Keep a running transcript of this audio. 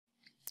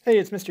Hey,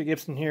 it's Mr.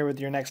 Gibson here with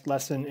your next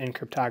lesson in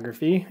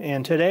cryptography,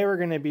 and today we're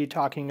going to be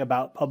talking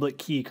about public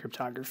key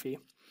cryptography.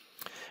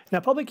 Now,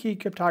 public key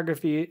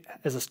cryptography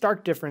is a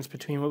stark difference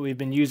between what we've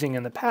been using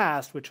in the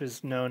past, which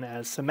was known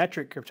as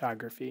symmetric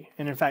cryptography.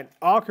 And in fact,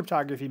 all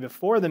cryptography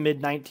before the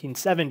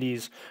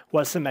mid-1970s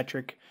was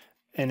symmetric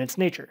in its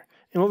nature.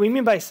 And what we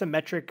mean by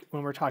symmetric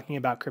when we're talking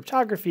about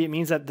cryptography, it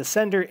means that the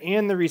sender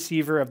and the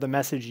receiver of the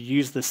message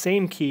use the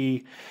same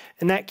key,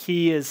 and that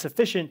key is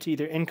sufficient to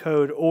either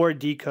encode or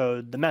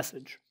decode the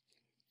message.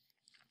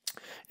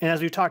 And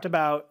as we've talked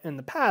about in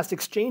the past,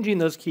 exchanging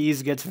those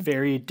keys gets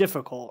very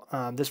difficult.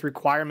 This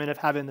requirement of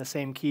having the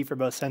same key for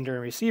both sender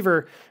and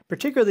receiver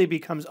particularly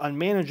becomes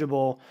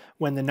unmanageable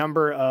when the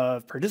number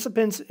of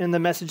participants in the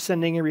message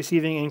sending and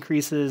receiving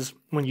increases,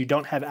 when you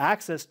don't have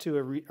access to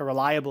a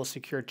reliable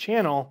secure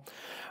channel,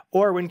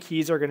 or when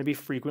keys are going to be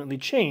frequently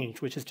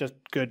changed, which is just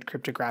good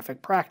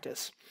cryptographic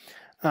practice.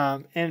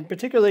 And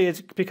particularly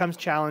it becomes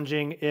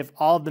challenging if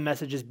all of the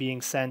messages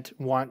being sent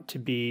want to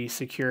be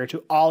secure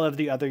to all of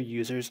the other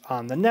users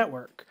on the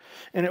network.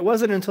 And it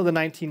wasn't until the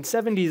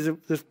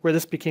 1970s where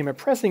this became a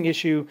pressing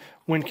issue,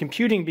 when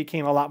computing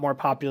became a lot more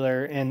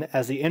popular and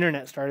as the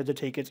internet started to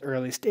take its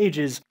early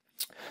stages.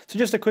 So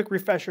just a quick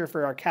refresher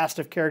for our cast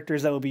of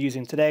characters that we'll be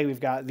using today.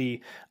 We've got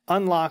the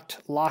unlocked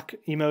lock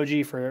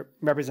emoji for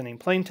representing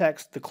plain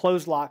text, the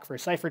closed lock for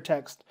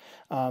ciphertext,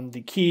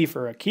 the key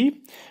for a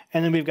key,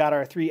 and then we've got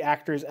our three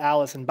actors,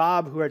 Alice and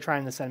Bob, who are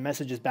trying to send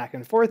messages back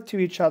and forth to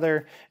each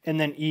other, and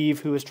then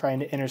Eve, who is trying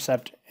to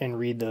intercept and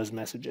read those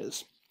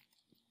messages.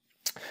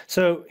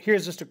 So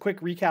here's just a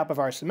quick recap of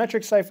our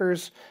symmetric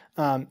ciphers.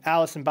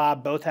 Alice and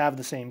Bob both have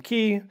the same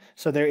key,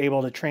 so they're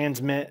able to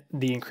transmit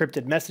the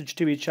encrypted message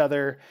to each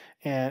other,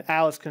 and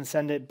Alice can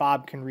send it,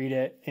 Bob can read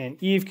it,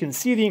 and Eve can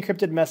see the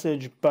encrypted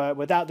message, but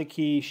without the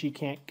key, she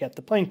can't get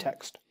the plain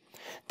text.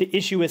 The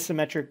issue with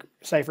symmetric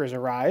ciphers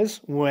arise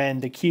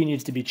when the key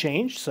needs to be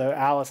changed. So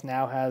Alice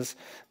now has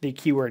the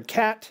keyword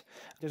cat.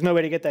 There's no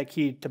way to get that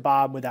key to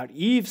Bob without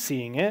Eve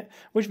seeing it,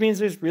 which means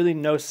there's really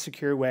no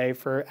secure way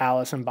for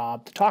Alice and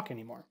Bob to talk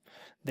anymore.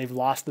 They've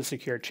lost the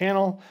secure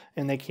channel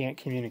and they can't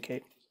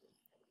communicate.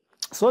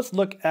 So let's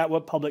look at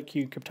what public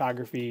key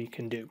cryptography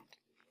can do.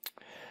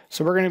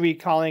 So we're going to be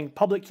calling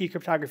public key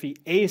cryptography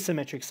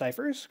asymmetric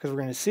ciphers, because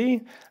we're going to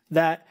see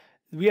that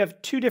we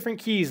have two different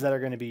keys that are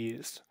going to be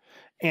used.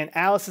 And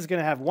Alice is going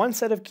to have one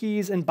set of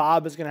keys and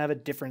Bob is going to have a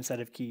different set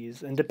of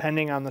keys. And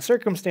depending on the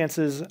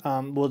circumstances,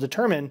 will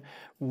determine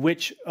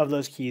which of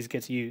those keys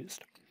gets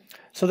used.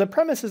 So the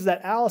premise is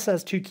that Alice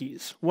has two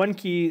keys, one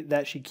key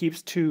that she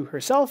keeps to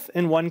herself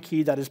and one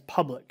key that is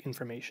public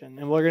information.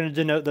 And we're going to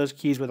denote those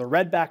keys with a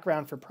red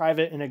background for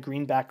private and a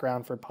green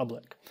background for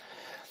public.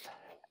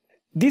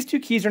 These two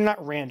keys are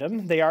not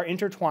random. They are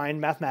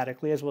intertwined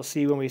mathematically, as we'll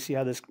see when we see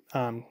how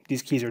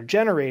these keys are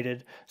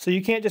generated. So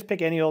you can't just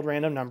pick any old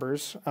random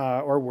numbers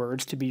or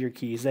words to be your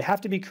keys. They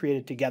have to be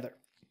created together.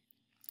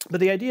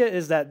 But the idea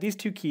is that these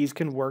two keys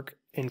can work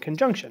in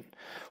conjunction.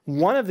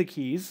 One of the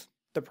keys,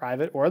 the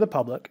private or the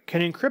public,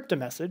 can encrypt a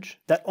message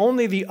that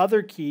only the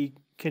other key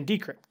can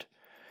decrypt.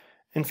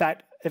 In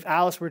fact, if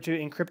Alice were to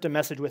encrypt a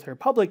message with her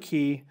public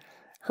key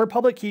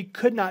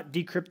could not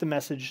decrypt the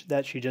message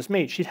that she just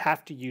made. She'd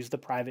have to use the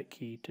private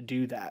key to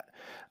do that.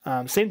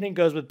 Same thing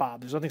goes with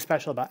Bob. There's nothing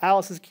special about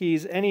Alice's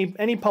keys.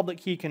 Any public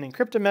key can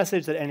encrypt a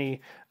message that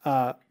any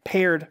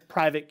paired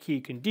private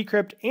key can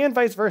decrypt, and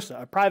vice versa.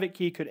 A private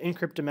key could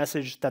encrypt a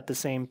message that the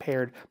same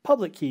paired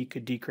public key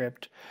could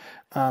decrypt.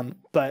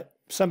 But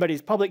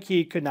somebody's public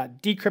key could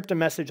not decrypt a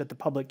message that the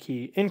public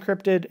key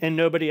encrypted, and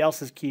nobody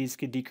else's keys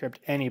could decrypt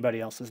anybody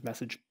else's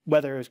message,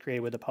 whether it was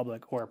created with a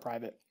public or a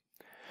private.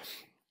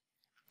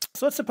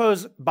 So let's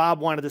suppose Bob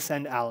wanted to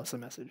send Alice a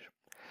message.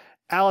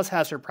 Alice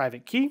has her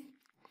private key,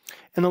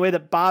 and the way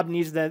that Bob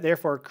needs to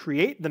therefore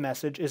create the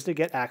message is to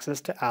get access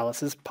to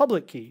Alice's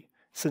public key,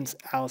 since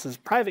Alice's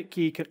private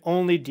key could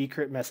only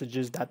decrypt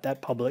messages that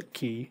that public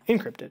key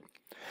encrypted.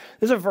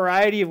 There's a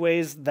variety of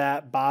ways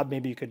that Bob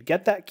maybe could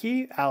get that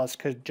key. Alice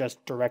could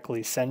just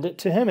directly send it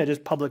to him. It is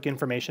public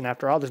information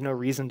after all. There's no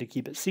reason to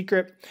keep it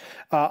secret.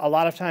 A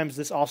lot of times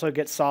this also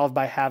gets solved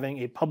by having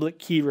a public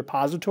key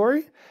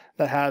repository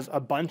that has a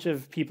bunch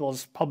of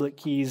people's public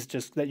keys,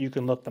 just that you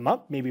can look them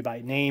up, maybe by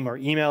name or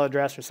email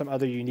address or some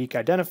other unique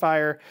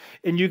identifier,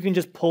 and you can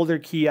just pull their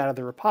key out of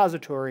the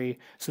repository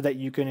so that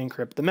you can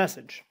encrypt the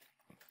message.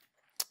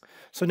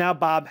 So now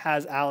Bob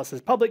has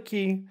Alice's public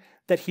key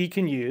that he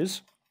can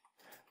use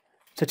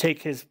to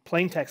take his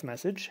plain text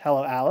message,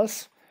 hello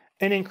Alice,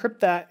 and encrypt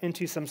that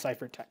into some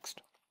ciphertext.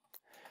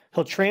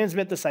 He'll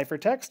transmit the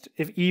ciphertext.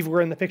 If Eve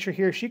were in the picture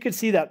here, she could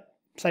see that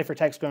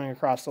ciphertext going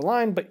across the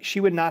line, but she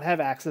would not have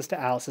access to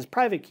Alice's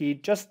private key,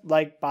 just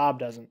like Bob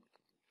doesn't.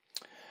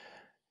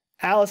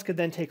 Alice could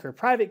then take her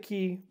private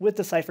key with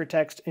the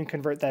ciphertext and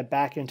convert that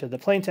back into the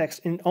plain text,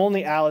 and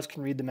only Alice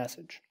can read the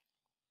message.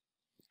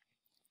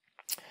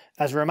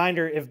 As a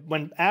reminder,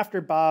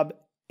 after Bob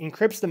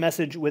encrypts the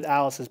message with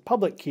Alice's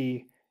public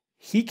key,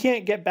 he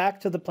can't get back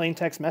to the plain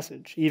text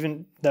message,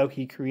 even though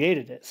he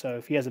created it. So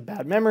if he has a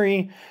bad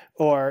memory,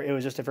 or it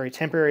was just a very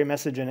temporary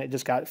message and it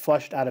just got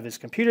flushed out of his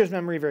computer's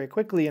memory very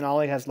quickly, and all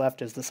he has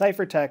left is the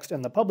ciphertext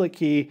and the public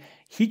key,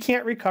 he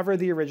can't recover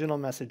the original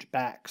message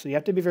back. So you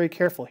have to be very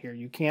careful here.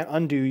 You can't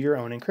undo your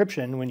own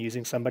encryption when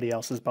using somebody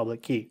else's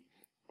public key.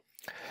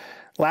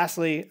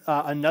 Lastly,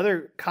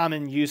 another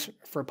common use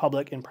for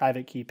public and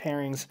private key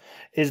pairings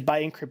is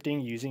by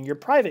encrypting using your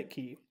private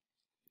key.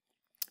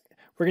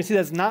 We're going to see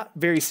that's not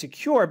very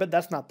secure, but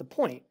that's not the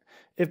point.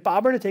 If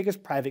Bob were to take his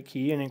private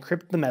key and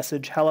encrypt the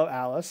message, hello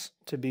Alice,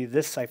 to be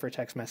this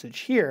ciphertext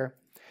message here,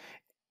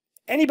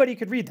 anybody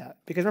could read that.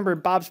 Because remember,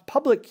 Bob's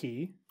public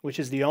key, which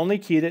is the only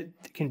key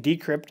that can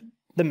decrypt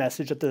the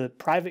message that the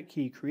private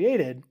key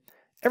created,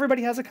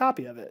 everybody has a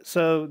copy of it.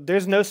 So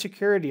there's no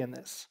security in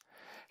this.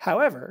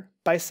 However,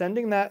 by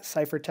sending that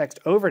ciphertext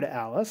over to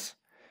Alice,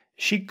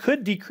 she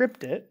could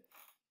decrypt it.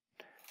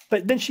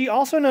 But then she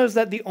also knows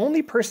that the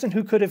only person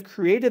who could have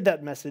created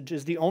that message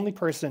is the only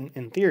person,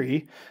 in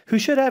theory, who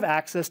should have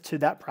access to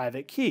that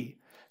private key.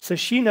 So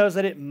she knows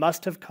that it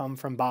must have come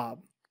from Bob.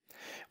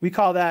 We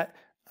call that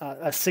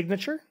a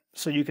signature.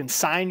 So you can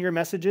sign your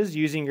messages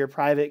using your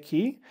private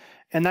key.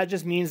 And that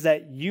just means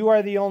that you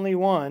are the only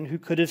one who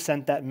could have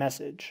sent that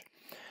message.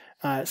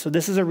 So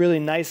this is a really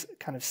nice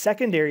kind of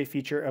secondary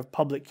feature of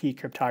public key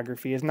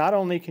cryptography, is not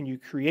only can you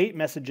create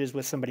messages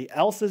with somebody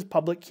else's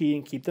public key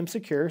and keep them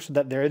secure so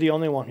that they're the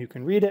only one who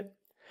can read it,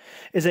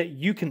 is that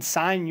you can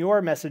sign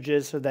your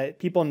messages so that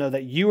people know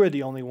that you are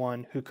the only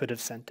one who could have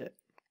sent it.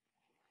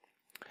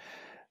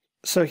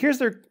 So here's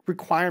the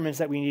requirements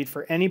that we need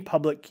for any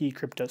public key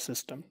crypto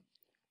system.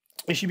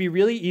 It should be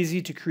really easy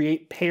to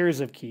create pairs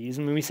of keys.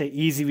 And when we say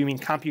easy, we mean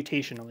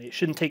computationally. It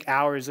shouldn't take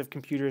hours of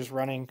computers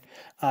running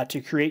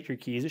to create your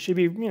keys. It should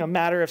be a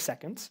matter of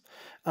seconds.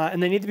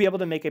 And they need to be able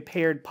to make a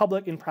paired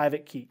public and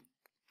private key.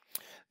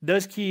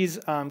 Those keys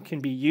can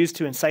be used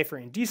to encipher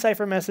and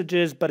decipher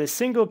messages, but a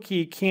single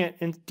key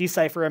can't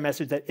decipher a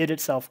message that it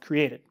itself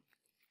created.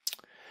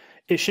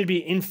 It should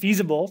be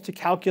infeasible to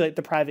calculate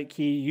the private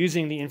key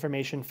using the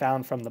information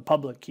found from the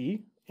public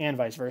key, and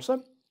vice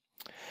versa.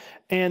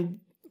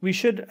 And we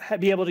should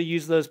be able to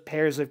use those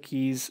pairs of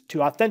keys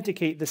to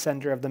authenticate the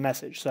sender of the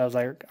message. So that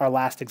was our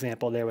last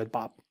example there with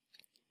Bob.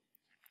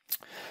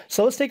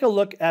 So let's take a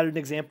look at an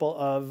example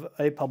of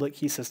a public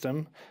key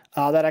system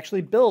that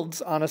actually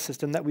builds on a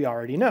system that we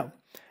already know.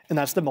 And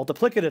that's the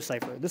multiplicative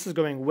cipher. This is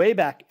going way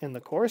back in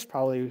the course,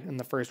 probably in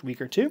the first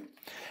week or two,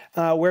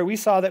 where we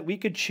saw that we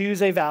could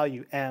choose a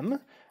value m,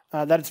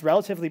 that it's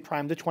relatively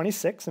prime to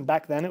 26. And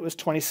back then it was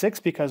 26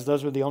 because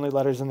those were the only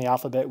letters in the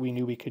alphabet we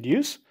knew we could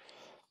use.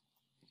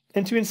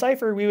 And to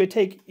encipher, we would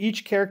take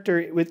each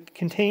character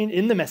contained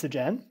in the message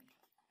n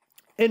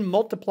and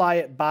multiply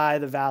it by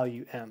the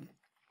value m.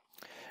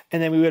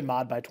 And then we would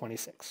mod by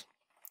 26.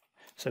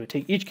 So we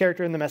take each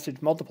character in the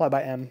message, multiply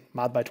by m,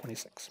 mod by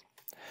 26.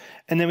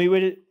 And then we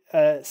would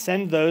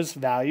send those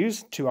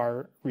values to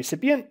our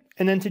recipient.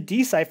 And then to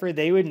decipher,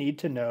 they would need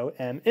to know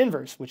m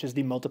inverse, which is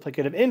the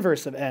multiplicative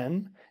inverse of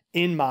n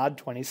in mod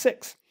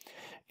 26.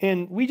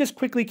 And we just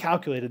quickly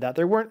calculated that.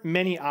 There weren't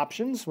many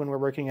options when we're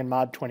working in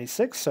mod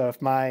 26. So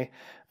if my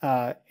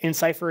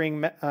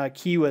enciphering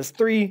key was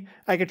 3,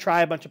 I could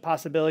try a bunch of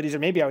possibilities, or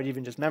maybe I would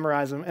even just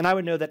memorize them, and I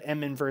would know that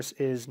m inverse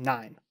is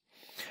 9.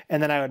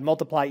 And then I would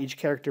multiply each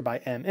character by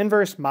m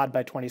inverse, mod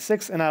by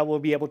 26, and I will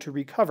be able to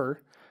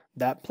recover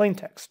that plain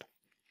text.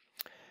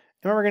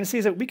 And what we're going to see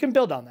is that we can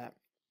build on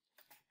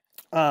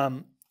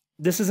that.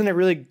 This isn't a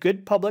really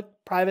good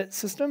public-private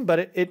system,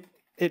 but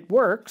it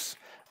works.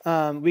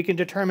 We can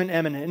determine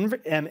m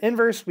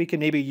inverse. We can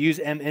maybe use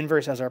m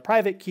inverse as our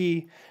private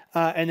key,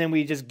 and then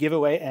we just give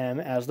away m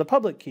as the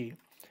public key.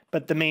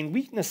 But the main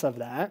weakness of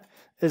that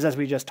is, as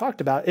we just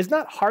talked about, it's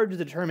not hard to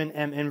determine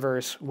m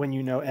inverse when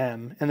you know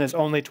m, and there's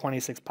only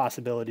 26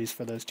 possibilities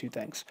for those two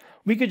things.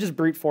 We could just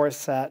brute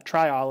force that,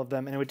 try all of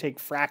them, and it would take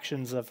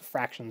fractions of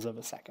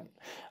a second.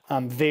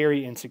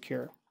 Very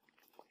insecure.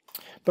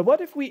 But what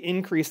if we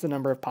increase the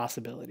number of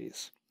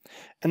possibilities?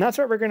 And that's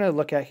what we're going to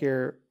look at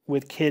here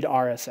with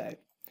KidRSA.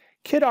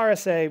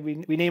 KidRSA,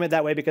 we name it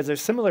that way because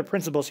there's similar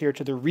principles here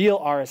to the real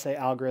RSA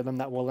algorithm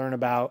that we'll learn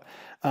about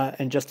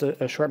in just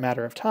a short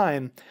matter of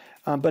time,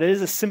 but it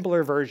is a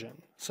simpler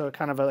version, so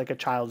kind of like a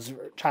child's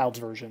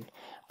version.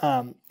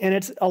 And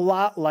it's a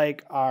lot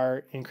like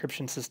our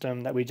encryption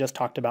system that we just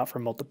talked about for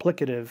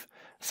multiplicative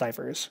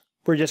ciphers.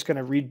 We're just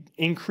going to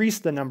increase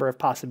the number of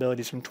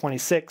possibilities from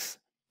 26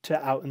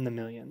 to out in the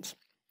millions.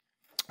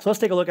 So let's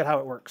take a look at how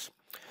it works.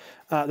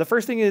 The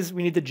first thing is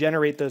we need to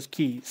generate those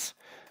keys.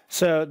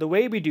 So the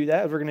way we do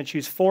that is we're going to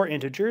choose 4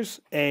 integers,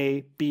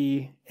 a,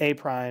 b, a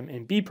prime,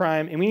 and b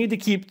prime, and we need to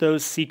keep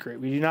those secret.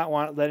 We do not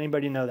want to let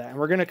anybody know that. And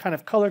we're going to kind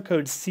of color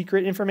code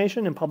secret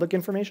information and public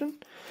information.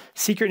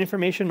 Secret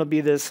information will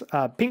be this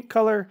pink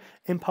color,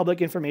 and public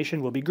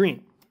information will be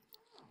green.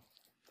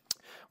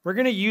 We're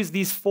going to use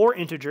these 4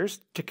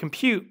 integers to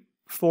compute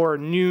 4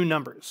 new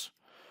numbers.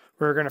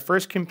 We're going to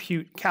first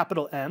compute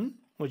capital M,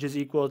 which is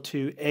equal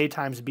to a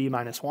times b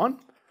minus 1.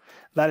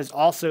 That is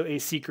also a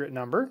secret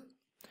number.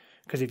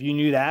 because if you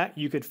knew that,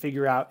 you could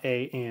figure out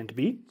A and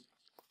B.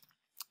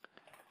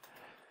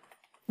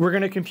 We're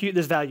going to compute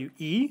this value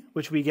E,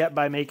 which we get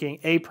by making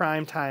A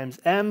prime times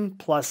M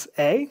plus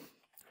A.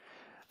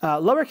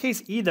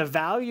 Lowercase e, the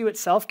value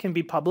itself can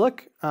be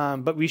public,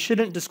 but we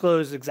shouldn't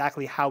disclose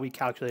exactly how we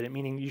calculate it,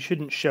 meaning you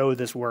shouldn't show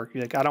this work.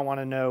 You're like, I don't want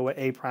to know what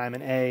A prime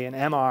and A and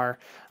M are,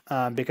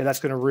 because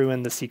that's going to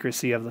ruin the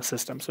secrecy of the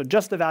system. So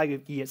just the value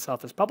of E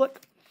itself is public.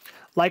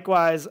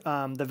 Likewise,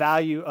 the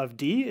value of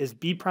D is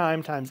B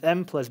prime times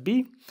M plus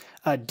B.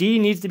 D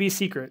needs to be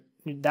secret.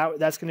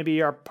 That's going to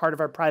be part of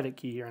our private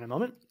key here in a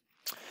moment.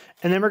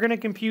 And then we're going to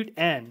compute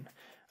N.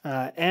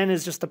 N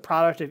is just the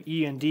product of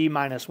E and D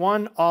minus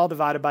 1, all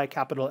divided by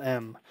capital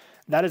M.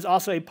 That is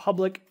also a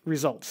public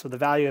result, so the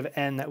value of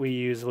N that we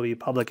use will be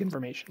public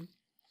information.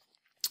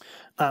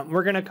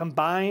 We're going to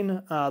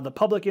combine the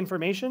public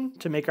information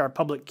to make our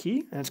public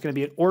key, and it's going to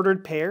be an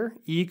ordered pair,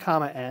 E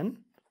comma N.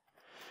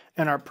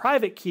 And our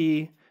private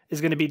key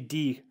is going to be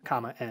D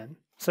comma N.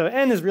 So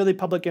N is really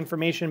public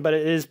information, but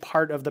it is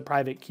part of the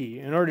private key.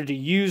 In order to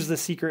use the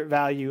secret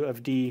value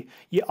of D,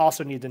 you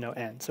also need to know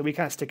N. So we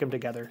kind of stick them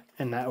together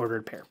in that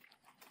ordered pair.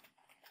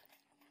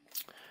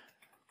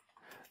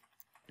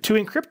 To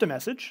encrypt a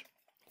message,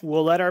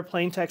 we'll let our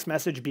plain text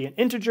message be an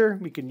integer.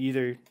 We can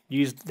either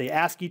use the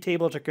ASCII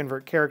table to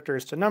convert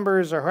characters to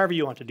numbers, or however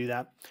you want to do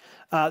that.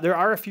 There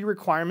are a few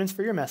requirements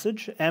for your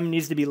message. M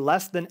needs to be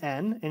less than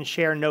N and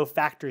share no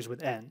factors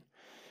with N.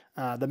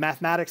 The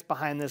mathematics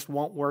behind this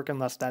won't work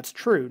unless that's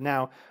true.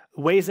 Now,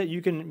 ways that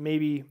you can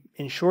maybe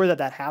ensure that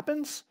that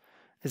happens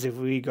is if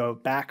we go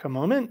back a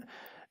moment.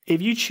 If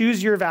you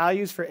choose your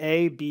values for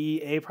A,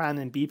 B, A prime,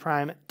 and B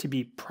prime to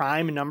be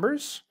prime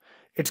numbers,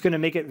 it's going to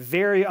make it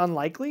very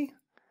unlikely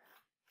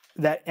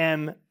that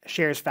M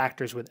shares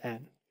factors with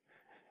N.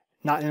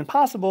 Not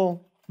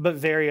impossible, but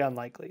very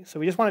unlikely. So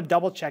we just want to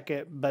double check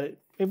it, but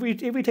if we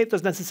take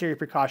those necessary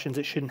precautions,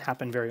 it shouldn't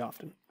happen very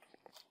often.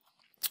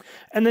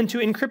 And then to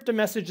encrypt a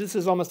message, this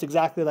is almost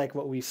exactly like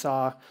what we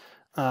saw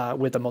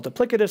with a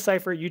multiplicative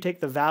cipher. You take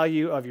the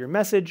value of your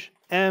message,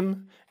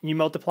 M, and you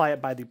multiply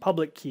it by the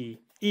public key,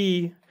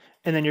 E,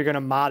 and then you're going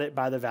to mod it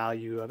by the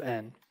value of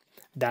N.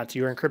 That's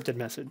your encrypted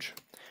message.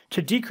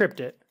 To decrypt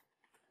it,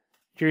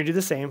 you're going to do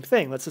the same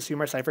thing. Let's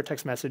assume our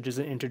ciphertext message is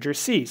an integer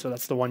C, so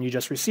that's the one you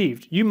just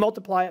received. You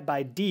multiply it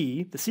by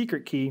D, the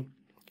secret key,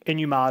 and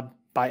you mod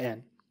by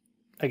N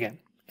again,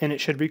 and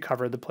it should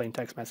recover the plain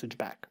text message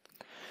back.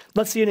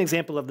 Let's see an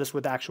example of this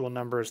with actual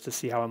numbers to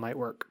see how it might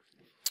work.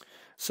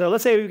 So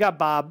let's say we've got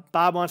Bob.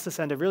 Bob wants to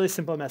send a really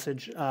simple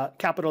message,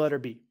 capital letter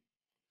B.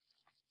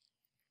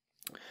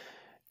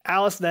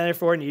 Alice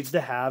therefore needs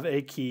to have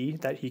a key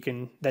that she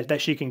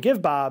can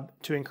give Bob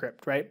to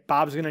encrypt, right?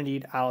 Bob's going to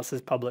need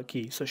Alice's public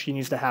key, so she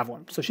needs to have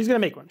one. So she's going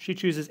to make one. She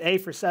chooses A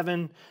for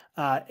 7,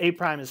 A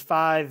prime is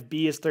 5,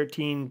 B is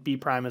 13, B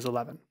prime is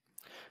 11.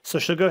 So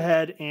she'll go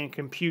ahead and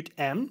compute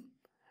M.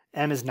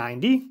 M is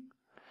 90.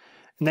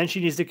 And then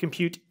she needs to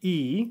compute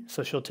E,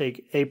 so she'll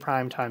take A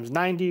prime times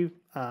 90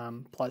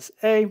 plus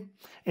A,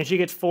 and she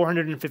gets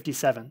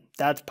 457.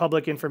 That's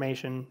public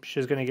information.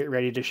 She's going to get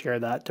ready to share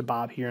that to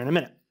Bob here in a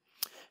minute.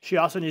 She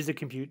also needs to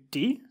compute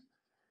D,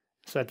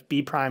 so that's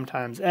B prime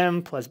times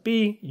M plus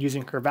B.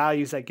 Using her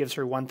values, that gives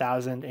her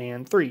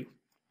 1003.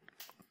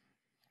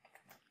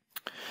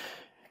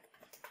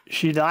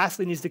 She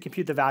lastly needs to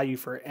compute the value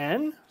for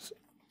N.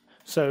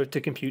 So to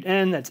compute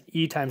N, that's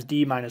E times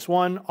D minus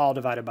 1, all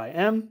divided by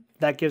M.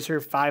 That gives her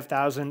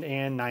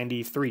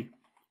 5093.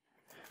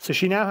 So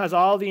she now has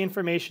all the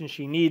information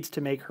she needs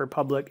to make her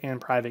public and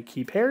private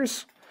key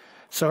pairs.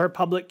 So her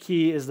public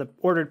key is the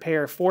ordered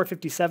pair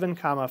 457,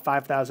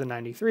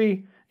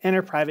 5093, and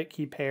her private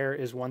key pair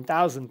is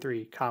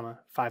 1003,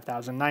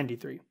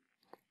 5093.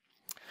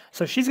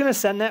 So she's going to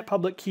send that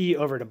public key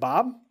over to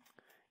Bob.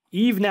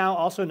 Eve now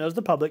also knows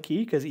the public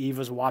key because Eve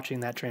was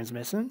watching that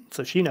transmission,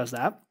 so she knows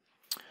that.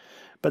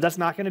 But that's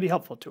not going to be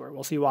helpful to her.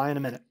 We'll see why in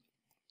a minute.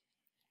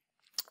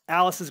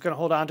 Alice is going to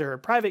hold on to her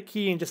private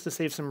key, and just to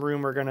save some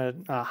room, we're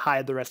going to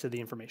hide the rest of the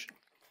information.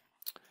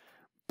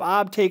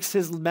 Bob takes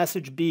his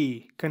message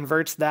B,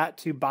 converts that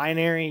to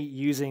binary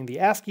using the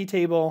ASCII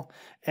table,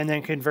 and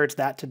then converts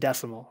that to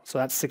decimal. So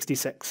that's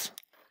 66.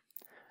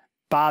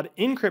 Bob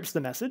encrypts the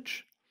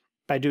message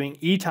by doing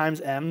E times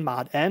M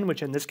mod N,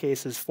 which in this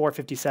case is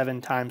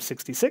 457 times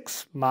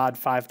 66, mod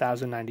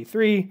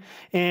 5093,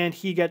 and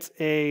he gets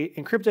an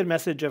encrypted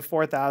message of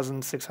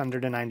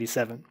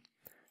 4697.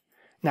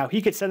 Now,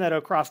 he could send that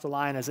across the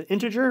line as an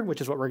integer,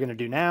 which is what we're going to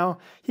do now.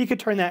 He could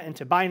turn that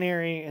into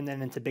binary and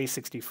then into base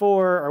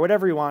 64 or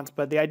whatever he wants,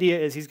 but the idea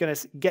is he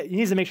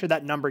needs to make sure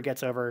that number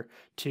gets over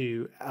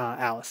to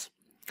Alice.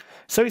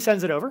 So he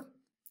sends it over.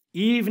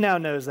 Eve now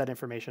knows that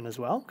information as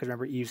well, because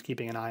remember, Eve's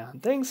keeping an eye on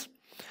things.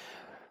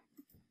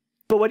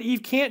 But what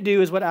Eve can't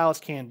do is what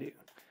Alice can do.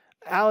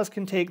 Alice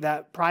can take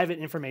that private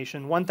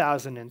information,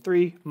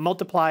 1003,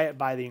 multiply it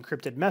by the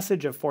encrypted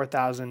message of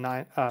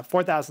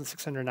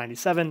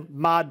 4697,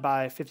 mod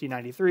by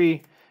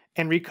 5093,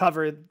 and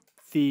recover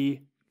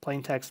the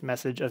plain text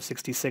message of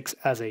 66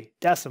 as a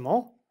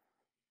decimal,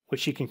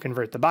 which she can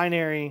convert to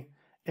binary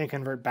and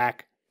convert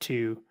back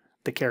to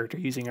the character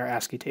using our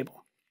ASCII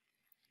table.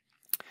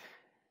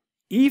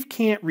 Eve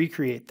can't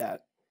recreate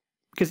that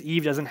because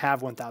Eve doesn't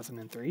have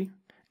 1003.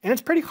 And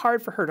it's pretty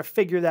hard for her to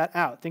figure that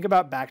out. Think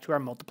about back to our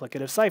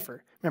multiplicative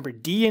cipher. Remember,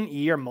 D and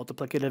E are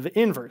multiplicative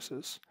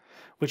inverses,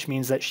 which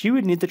means that she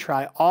would need to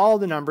try all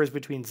the numbers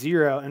between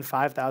 0 and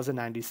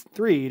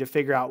 5093 to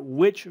figure out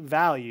which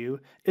value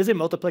is a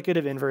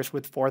multiplicative inverse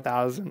with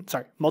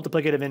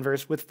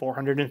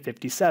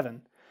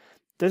 457.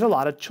 There's a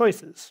lot of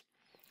choices.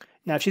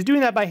 Now, if she's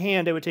doing that by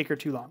hand, it would take her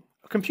too long.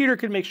 A computer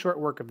could make short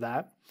work of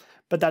that,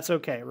 but that's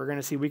okay. We're going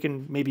to see we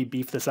can maybe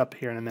beef this up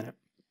here in a minute.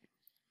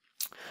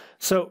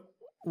 So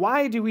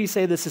why do we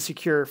say this is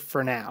secure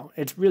for now?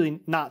 It's really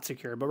not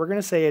secure, but we're going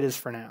to say it is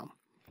for now.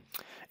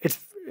 It's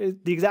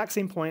the exact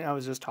same point I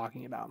was just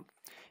talking about.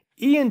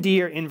 E and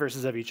D are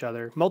inverses of each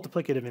other,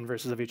 multiplicative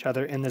inverses of each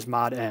other in this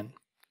mod n.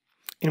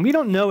 And we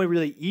don't know a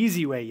really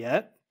easy way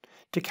yet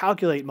to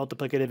calculate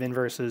multiplicative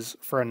inverses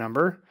for a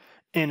number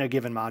in a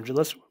given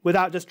modulus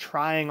without just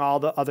trying all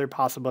the other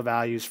possible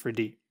values for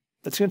D.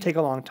 That's going to take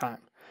a long time.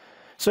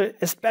 So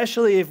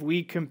especially if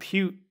we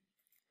compute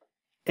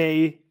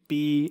A,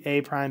 B,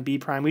 A prime, B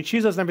prime, we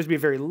choose those numbers to be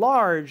very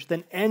large,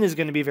 then n is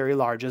going to be very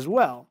large as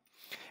well.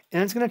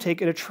 And it's going to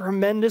take it a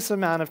tremendous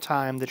amount of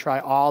time to try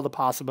all the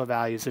possible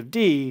values of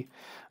D,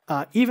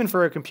 even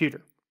for a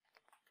computer.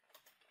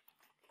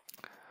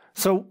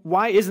 So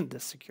why isn't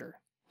this secure?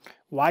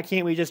 Why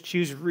can't we just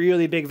choose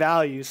really big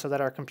values so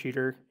that our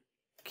computer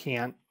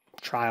can't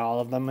try all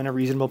of them in a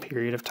reasonable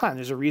period of time?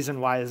 There's a reason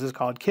why this is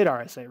called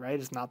KidRSA, right?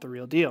 It's not the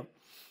real deal.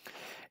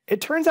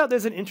 It turns out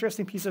there's an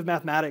interesting piece of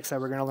mathematics that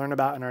we're going to learn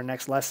about in our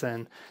next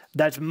lesson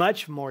that's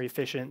much more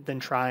efficient than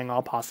trying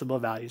all possible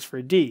values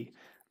for D.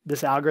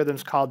 This algorithm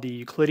is called the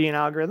Euclidean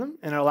algorithm,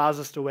 and it allows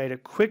us a way to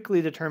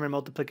quickly determine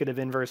multiplicative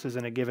inverses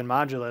in a given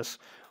modulus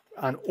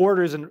on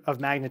orders of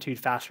magnitude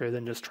faster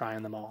than just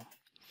trying them all.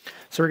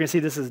 So we're going to see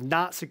this is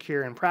not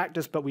secure in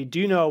practice, but we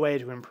do know a way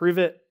to improve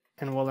it,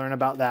 and we'll learn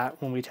about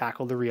that when we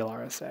tackle the real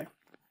RSA.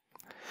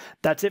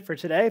 That's it for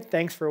today.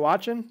 Thanks for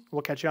watching.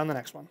 We'll catch you on the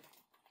next one.